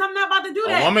earlier. I'm serious. I'm not about to do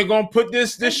that. A woman gonna put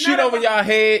this shit over y'all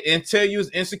head and tell you it's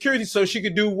insecurity so she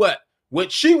could do what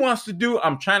she wants to do.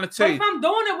 I'm trying to tell you. If I'm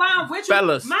doing it while I'm with you,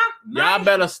 fellas, y'all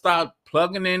better start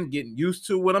plugging in, getting used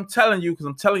to what I'm telling you, because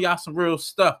I'm telling y'all some real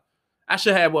stuff. I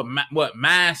should have what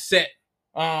mindset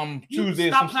Tuesday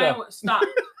or some stuff.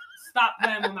 Stop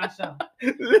playing with my show.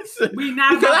 Listen, you're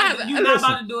not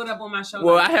about to do it up on my show.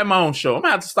 Well, I have my own show. I'm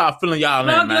gonna have to start filling y'all in,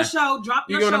 man. Plug your show, drop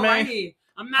your show right here.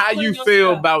 I'm not how you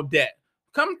feel about that?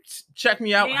 Come check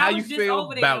me out. How you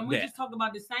feel about that? We just talked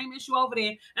about the same issue over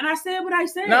there, and I said what I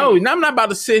said. No, I'm not about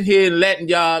to sit here and letting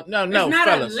y'all. No, it's not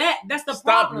fellas. That's the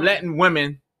Stop problem. letting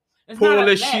women pull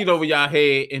this sheet over y'all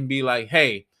head and be like,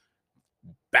 "Hey,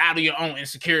 battle your own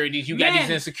insecurities. You got these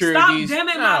insecurities." Stop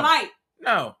dimming my light.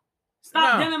 No.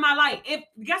 Stop dimming my light.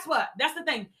 Guess what? That's the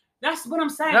thing. That's what I'm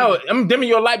saying. No, I'm dimming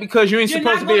your light because you ain't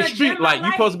supposed to be a street light.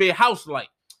 You're supposed to be a house light.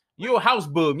 You're a house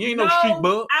bug. You ain't no street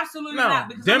bug. Absolutely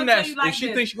not. Dim that. If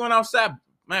she thinks she's going outside,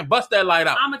 man, bust that light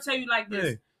out. I'm gonna tell you like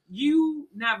this. You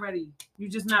not ready. You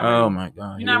just not ready. Oh my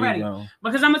God. You're not ready.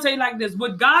 Because I'm gonna tell you like this.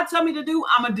 What God tell me to do,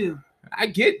 I'm gonna do. I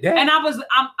get that. And I'm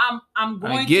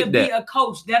going to be a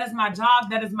coach. That is my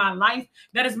job. That is my life.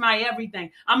 That is my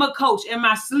everything. I'm a coach in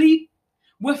my sleep.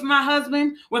 with my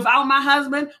husband, without my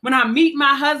husband. When I meet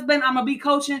my husband, I'm going to be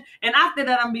coaching. And after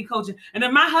that, I'm going to be coaching. And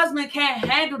if my husband can't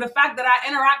handle the fact that I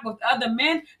interact with other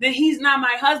men, then he's not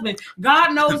my husband.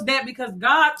 God knows that because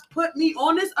God put me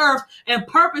on this earth and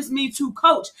purposed me to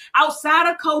coach. Outside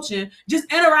of coaching,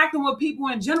 just interacting with people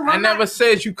in general. I never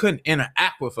said you couldn't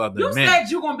interact with other men. You said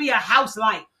you're going to be a house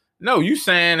light. No, you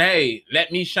saying, hey,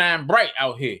 let me shine bright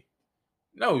out here.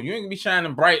 No, you ain't gonna be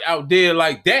shining bright out there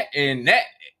like that. And that,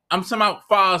 I'm talking about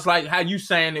far as like how you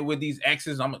saying it with these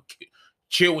exes. I'm gonna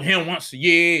chill with him once a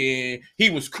year. And he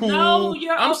was cool. No,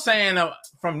 I'm saying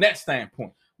from that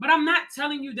standpoint. But I'm not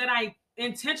telling you that I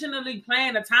intentionally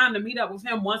plan a time to meet up with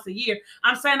him once a year.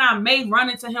 I'm saying I may run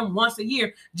into him once a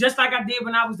year, just like I did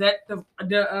when I was at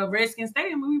the Redskins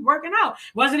Stadium when we were working out.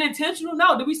 Was it intentional?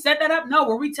 No. Did we set that up? No.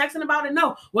 Were we texting about it?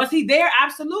 No. Was he there?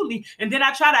 Absolutely. And did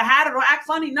I try to hide it or act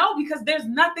funny? No, because there's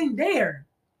nothing there.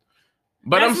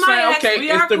 But That's I'm saying, ex. okay,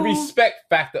 it's the respect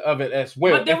factor of it as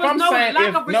well. But there was no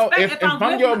lack of respect. If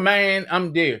I'm your man,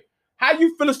 I'm there. How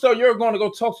you feel as though you're going to go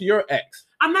talk to your ex?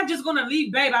 I'm not just going to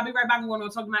leave, babe. I'll be right back and going to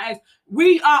talk to my ex.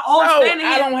 We are all standing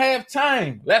here. I don't have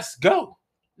time. Let's go.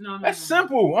 No, that's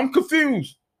simple. I'm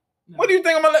confused. No. What do you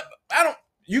think I'm going to let?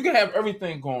 You can have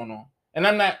everything going on. And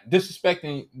I'm not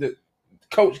disrespecting the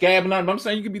coach Gab, but I'm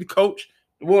saying you can be the coach,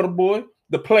 the water boy,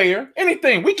 the player,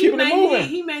 anything. We keeping it moving.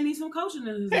 He may need some coaching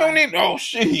in his life. He don't need, oh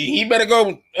shit. He better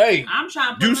go, hey, I'm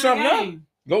trying to do something else.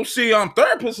 Go see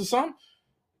therapist or something.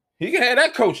 He can have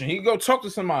that coaching. He can go talk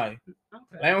to somebody.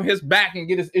 Okay. Lay on his back and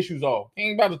get his issues off. He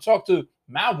ain't about to talk to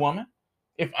my woman.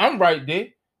 If I'm right there,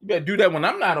 you better do that when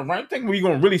I'm not around. Think we're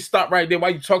going to really stop right there while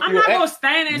you talk to your ex? I'm not going to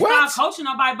stand there and start coaching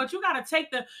nobody, but you got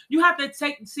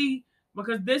to see,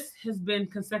 because this has been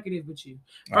consecutive with you.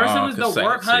 First it was the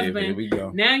work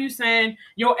husband. Now you're saying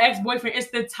your ex-boyfriend.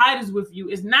 It's the titles with you.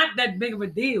 It's not that big of a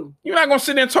deal. You're not going to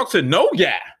sit there and talk to no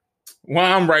guy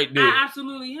while I'm right there. I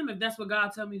absolutely am if that's what God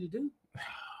tell me to do.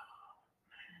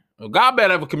 Well, God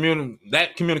better have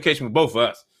that communication with both of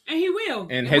us. And he will.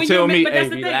 And he tell me, hey,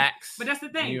 relax. But that's the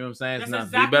thing. You know what I'm saying? That's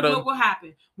exactly what will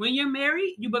happen. When you're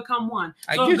married, you become one.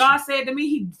 So if God said to me,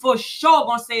 he for sure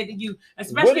gonna say it to you.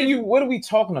 Especially what are we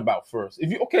talking about first? If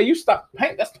you stop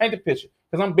paint, let's paint the picture.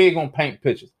 Because I'm big on paint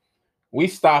pictures. We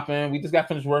stopping, we just got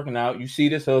finished working out. You see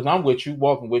this husband, I'm with you,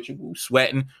 walking with you, ooh,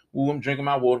 sweating, ooh, I'm drinking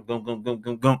my water,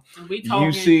 gum. And we talking,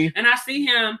 you see, and I see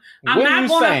him. I'm not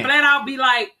gonna flat out be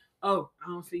like, oh, I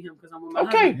don't see him because I'm with my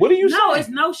husband. What are you saying? No, it's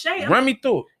no shade. Run me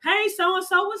through it. Hey,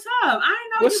 so-and-so, what's up? I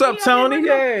ain't know. What's up, Tony?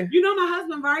 Yeah. You know my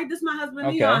husband, right? This is my husband,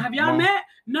 Leon. Have y'all met?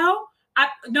 No? I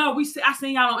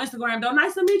seen y'all on Instagram, though.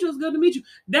 Nice to meet you. It's good to meet you.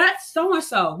 That's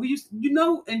so-and-so. We used,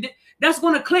 and that's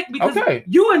going to click because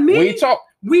you and me. We talk.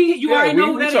 You already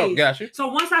know who that is. Gotcha. So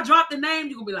once I drop the name,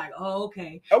 you're going to be like, oh,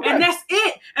 okay. And that's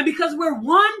it. And because we're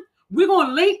one, we're going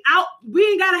to link out. We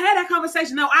ain't got to have that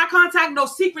conversation. No eye contact, no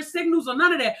secret signals or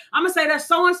none of that. I'm going to say that's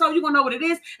so-and-so. You're going to know what it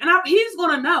is. And he's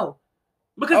going to know.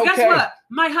 Because guess what?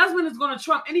 My husband is going to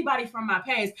trump anybody from my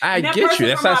past. I get you.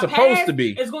 That's how it's supposed to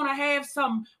be. Is going to have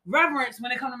some reverence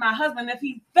when it comes to my husband. If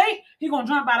he think he's going to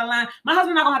jump out of line, my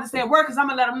husband not going to have to say a word because I'm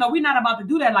going to let him know we're not about to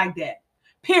do that like that.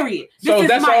 Period. So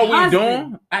that's all we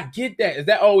doing? I get that. Is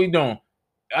that all we doing?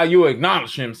 You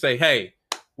acknowledge him, say, hey,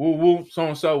 woo, woo,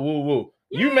 so-and-so, woo, woo.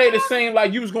 Yeah. You made it seem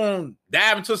like you was going to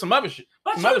dive into some other shit.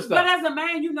 But as a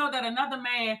man, you know that another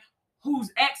man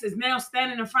whose ex is now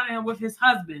standing in front of him with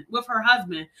her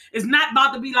husband, is not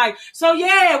about to be like, so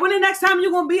yeah, when the next time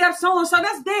you're going to be up so-and-so,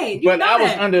 that's dead. But I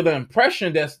was under the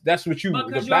impression that's what you,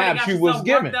 the vibes you was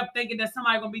giving. Up thinking that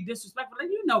somebody going to be disrespectful, and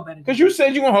you know better. Because you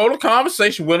said you're going to hold a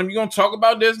conversation with him, you're going to talk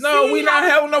about this. No, we're not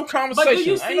having no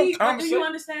conversation. But do you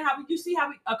understand how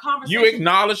a conversation? You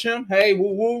acknowledge him, hey,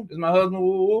 woo-woo, this is my husband,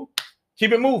 woo-woo.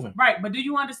 Keep it moving. Right. But do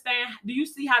you understand? Do you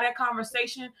see how that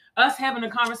conversation, us having a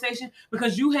conversation,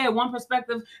 because you had one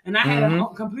perspective and I had a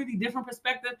completely different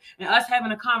perspective, and us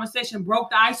having a conversation broke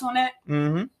the ice on that?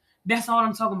 Mm-hmm. That's all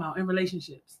I'm talking about in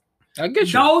relationships. I get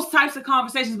you. Those types of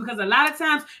conversations, because a lot of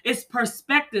times it's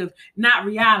perspective, not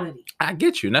reality. I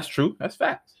get you. And that's true. That's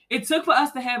facts. It took for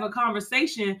us to have a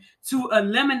conversation to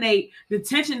eliminate the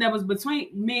tension that was between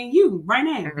me and you right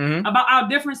now about our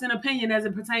difference in opinion as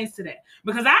it pertains to that.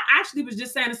 Because I actually was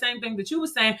just saying the same thing that you were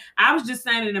saying. I was just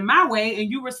saying it in my way and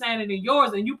you were saying it in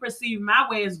yours, and you perceive my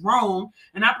way as wrong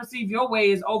and I perceive your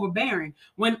way as overbearing.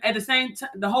 When at the same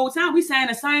time, the whole time we saying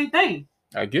the same thing.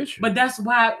 I get you. But that's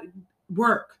why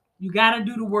work. You got to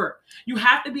do the work. You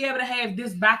have to be able to have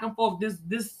this back and forth,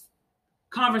 this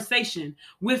conversation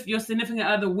with your significant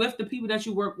other, with the people that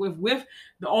you work with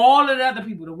all of the other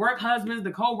people, the work husbands,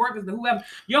 the co-workers, the whoever.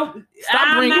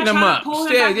 Stop bringing them up.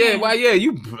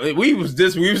 We was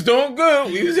doing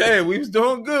good. We was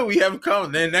doing good. We haven't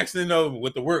come. Then next thing you know,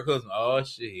 with the work husband, oh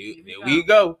shit, here we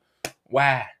go.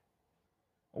 Why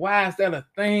is that a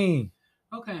thing?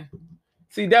 Okay.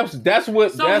 See, that's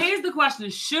what. So here's the question: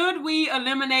 should we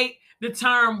eliminate the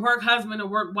term work husband or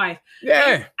work wife?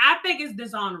 Yeah. I think it's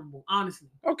dishonorable, honestly.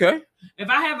 Okay. If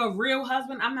I have a real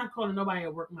husband, I'm not calling nobody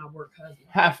at work my work husband.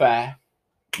 High five.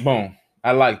 Boom.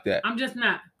 I like that. I'm just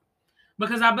not.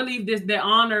 Because I believe that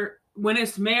honor, when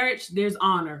it's marriage, there's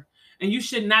honor. And you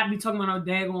should not be talking about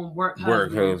no daggone work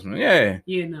husband. Work husband, yeah.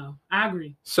 Yeah, no. I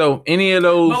agree. So any of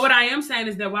those. But what I am saying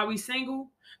is that while we single,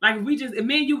 like if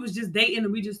me and you was just dating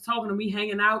and we just talking and we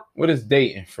hanging out. What is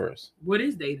dating first? What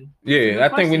is dating? Yeah,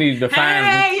 I think we need to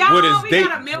define what is dating.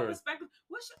 Got a male perspective.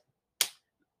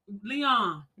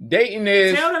 Leon. Dating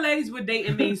is. Tell the ladies what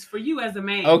dating means for you as a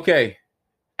man. Okay.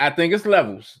 I think it's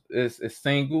levels. It's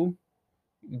single,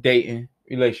 dating,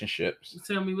 relationships.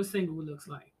 Tell me what single looks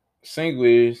like. Single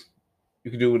is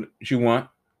you can do what you want.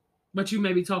 But you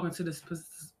may be talking to this.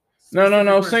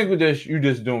 No. Single is you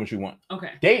just doing what you want.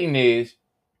 Okay. Dating is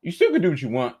you still can do what you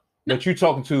want, but you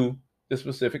talking to the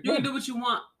specific. You can do what you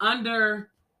want under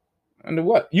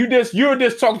what? You're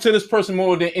just talking to this person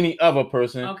more than any other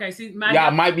person. Okay, see,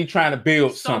 y'all might be trying to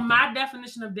build something. So my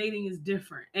definition of dating is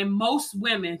different, and most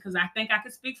women, because I think I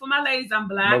can speak for my ladies, I'm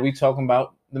black. But we talking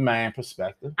about the man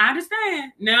perspective. I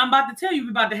understand. Now I'm about to tell you,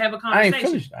 we're about to have a conversation. I ain't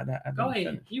finished. I Go ahead.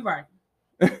 Finish. You right.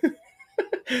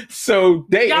 So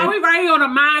dating. Y'all, we right here on a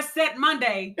Mindset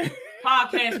Monday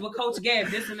podcast with Coach Gab,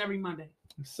 this and every Monday.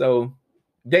 So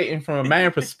dating from a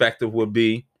man perspective would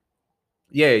be,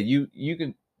 yeah, you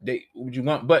can date what you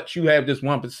want, but you have this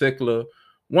one particular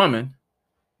woman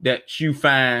that you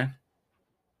find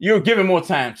you're giving more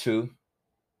time to.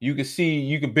 You can see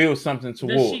you can build something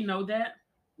towards. Does she know that?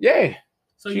 Yeah.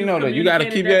 So you know that you got to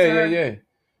keep yeah.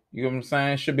 You know what I'm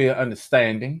saying? Should be an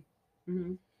understanding.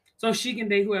 Mm-hmm. So she can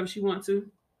date whoever she wants to.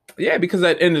 Yeah, because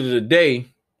at the end of the day,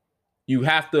 you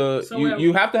have to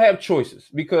you have to have choices.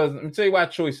 Because let me tell you why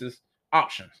choices,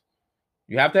 options.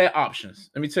 You have to have options.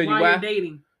 Let me tell you why. You're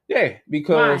dating. Yeah,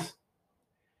 because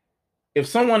if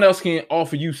someone else can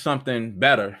offer you something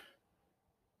better,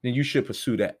 then you should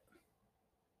pursue that.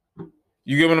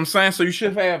 You get what I'm saying? So you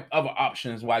should have other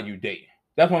options while you date.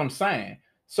 That's what I'm saying.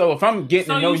 So if I'm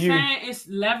getting to know you, saying it's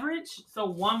leverage. So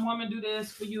one woman do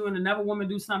this for you, and another woman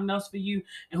do something else for you,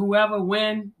 and whoever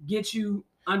gets you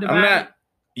undivided.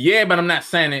 But I'm not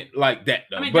saying it like that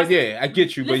though. I mean, but yeah, I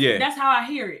get you. Listen, but yeah, that's how I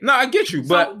hear it. No, I get you.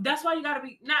 But so that's why you gotta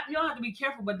be you don't have to be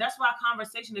careful. But that's why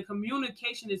conversation and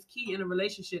communication is key in a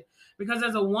relationship. Because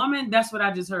as a woman, that's what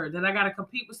I just heard, that I gotta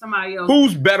compete with somebody else.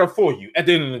 Who's better for you at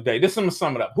the end of the day? This is gonna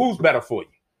sum it up. Who's better for you?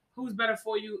 Who's better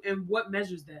for you, and what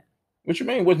measures that? What you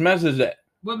mean? What measures that?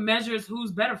 What measures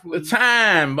who's better for you? The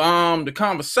time, the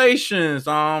conversations,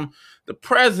 the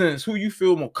presence, who you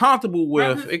feel more comfortable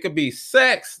with. Presence. It could be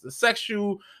sex, the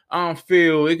sexual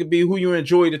feel. It could be who you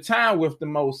enjoy the time with the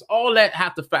most. All that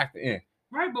have to factor in.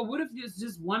 Right, but what if it's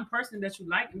just one person that you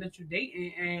like and that you're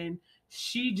dating, and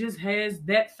she just has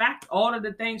that fact, all of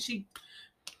the things she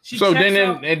so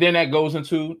then that goes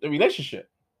into the relationship.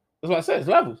 That's what I said. It's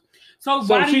levels. So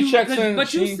why do you?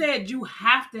 But you said you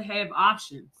have to have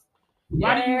options.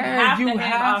 Why do you have to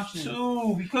have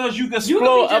options? Because you can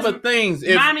explore other things.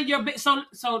 Minding your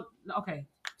so okay.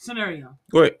 Scenario.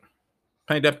 Go ahead.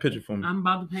 Paint that picture for me. I'm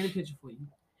about to paint a picture for you.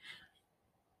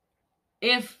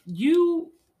 If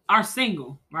you are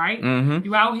single, right? Mm-hmm.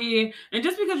 You out here, and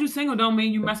just because you're single don't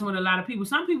mean you messing with a lot of people.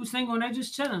 Some people single and they're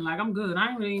just chilling. Like, I'm good.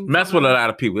 I ain't really mess with a lot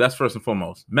of people. That's first and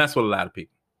foremost. Mess with a lot of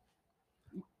people.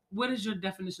 What is your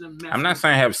definition of mess? I'm not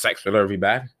saying have sex with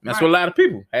everybody. Mess with a lot of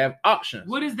people. Have options.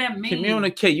 What does that mean?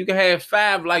 Communicate. You can have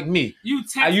 5 like me.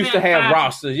 I used to have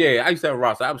rosters. Yeah, I used to have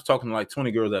rosters. I was talking to like 20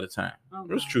 girls at a time. Oh,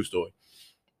 it was a true story.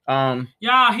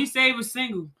 Y'all, he said he was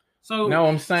single. So no,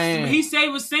 I'm saying he said he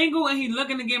was single and he's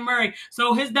looking to get married.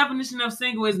 So his definition of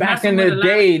single is back in the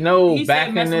day. No, back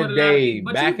in the day.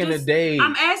 Back in the day.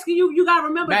 I'm asking you. You gotta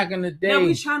remember. Back in the day. That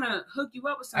we trying to hook you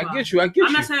up with somebody. I get you.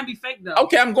 I'm not saying be fake though.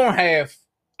 Okay, I'm gonna have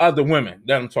other women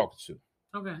that I'm talking to.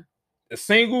 Okay. The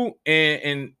single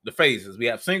and the phases. We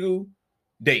have single,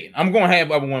 dating. I'm gonna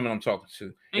have other women I'm talking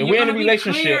to. And we're in a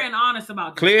relationship. Clear and honest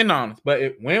about this. Clear and honest.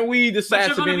 But when we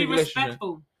decide to be in a relationship.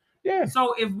 Respectful. Yeah.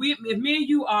 So if me and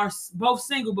you are both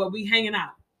single, but we hanging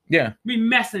out. Yeah. We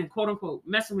messing, quote unquote,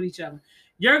 messing with each other.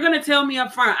 You're gonna tell me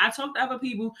up front. I talk to other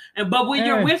people, but when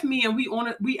you're with me and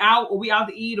we out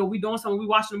to eat or we doing something, we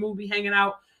watching a movie, hanging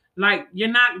out, like you're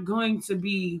not going to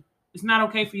be It's not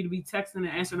okay for you to be texting and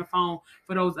answering the phone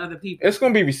for those other people. It's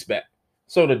gonna be respect.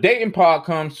 So the dating part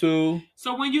comes to.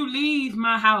 So when you leave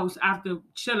my house after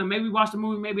chilling, maybe we watched a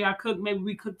movie, maybe I cooked, maybe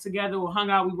we cooked together or hung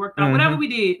out, we worked out, whatever we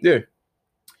did. Yeah.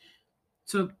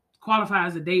 To qualify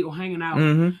as a date or hanging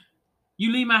out.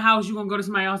 You leave my house, you're gonna go to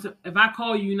somebody else. If I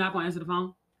call you, you're not gonna answer the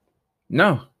phone?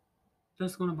 No.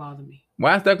 That's gonna bother me.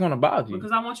 Why is that gonna bother you?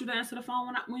 Because I want you to answer the phone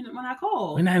when I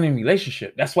call. We're not in a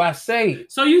relationship. That's why I say.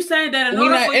 So you saying that we're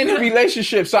not in a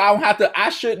relationship, so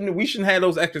we shouldn't have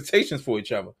those expectations for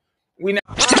each other. We not.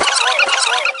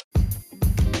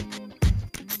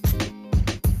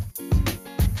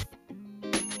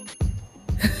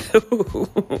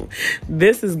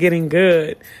 This is getting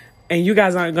good. And you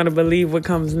guys aren't going to believe what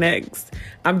comes next.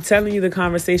 I'm telling you, the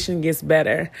conversation gets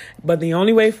better. But the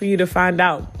only way for you to find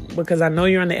out, because I know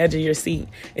you're on the edge of your seat,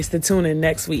 is to tune in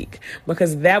next week.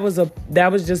 Because that was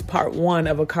just part one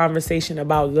of a conversation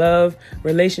about love,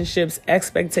 relationships,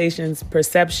 expectations,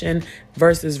 perception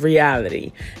versus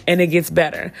reality. And it gets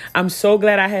better. I'm so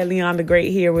glad I had Leon the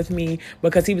Great here with me,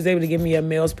 because he was able to give me a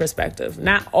male's perspective.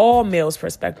 Not all male's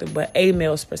perspective, but a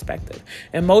male's perspective.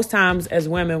 And most times as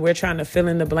women, we're trying to fill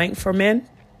in the blank for men.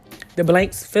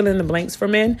 Fill in the blanks for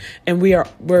men, and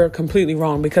we're completely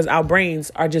wrong, because our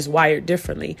brains are just wired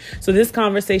differently. So this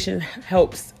conversation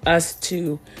helps us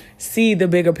to see the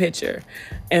bigger picture,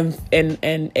 and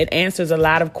it answers a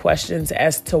lot of questions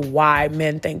as to why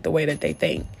men think the way that they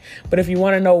think. But if you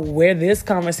want to know where this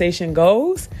conversation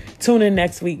goes, tune in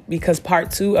next week, because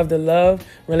part 2 of the love,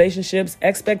 relationships,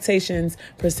 expectations,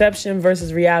 perception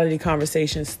versus reality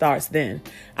conversation starts then.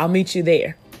 I'll meet you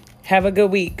there. Have a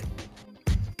good week.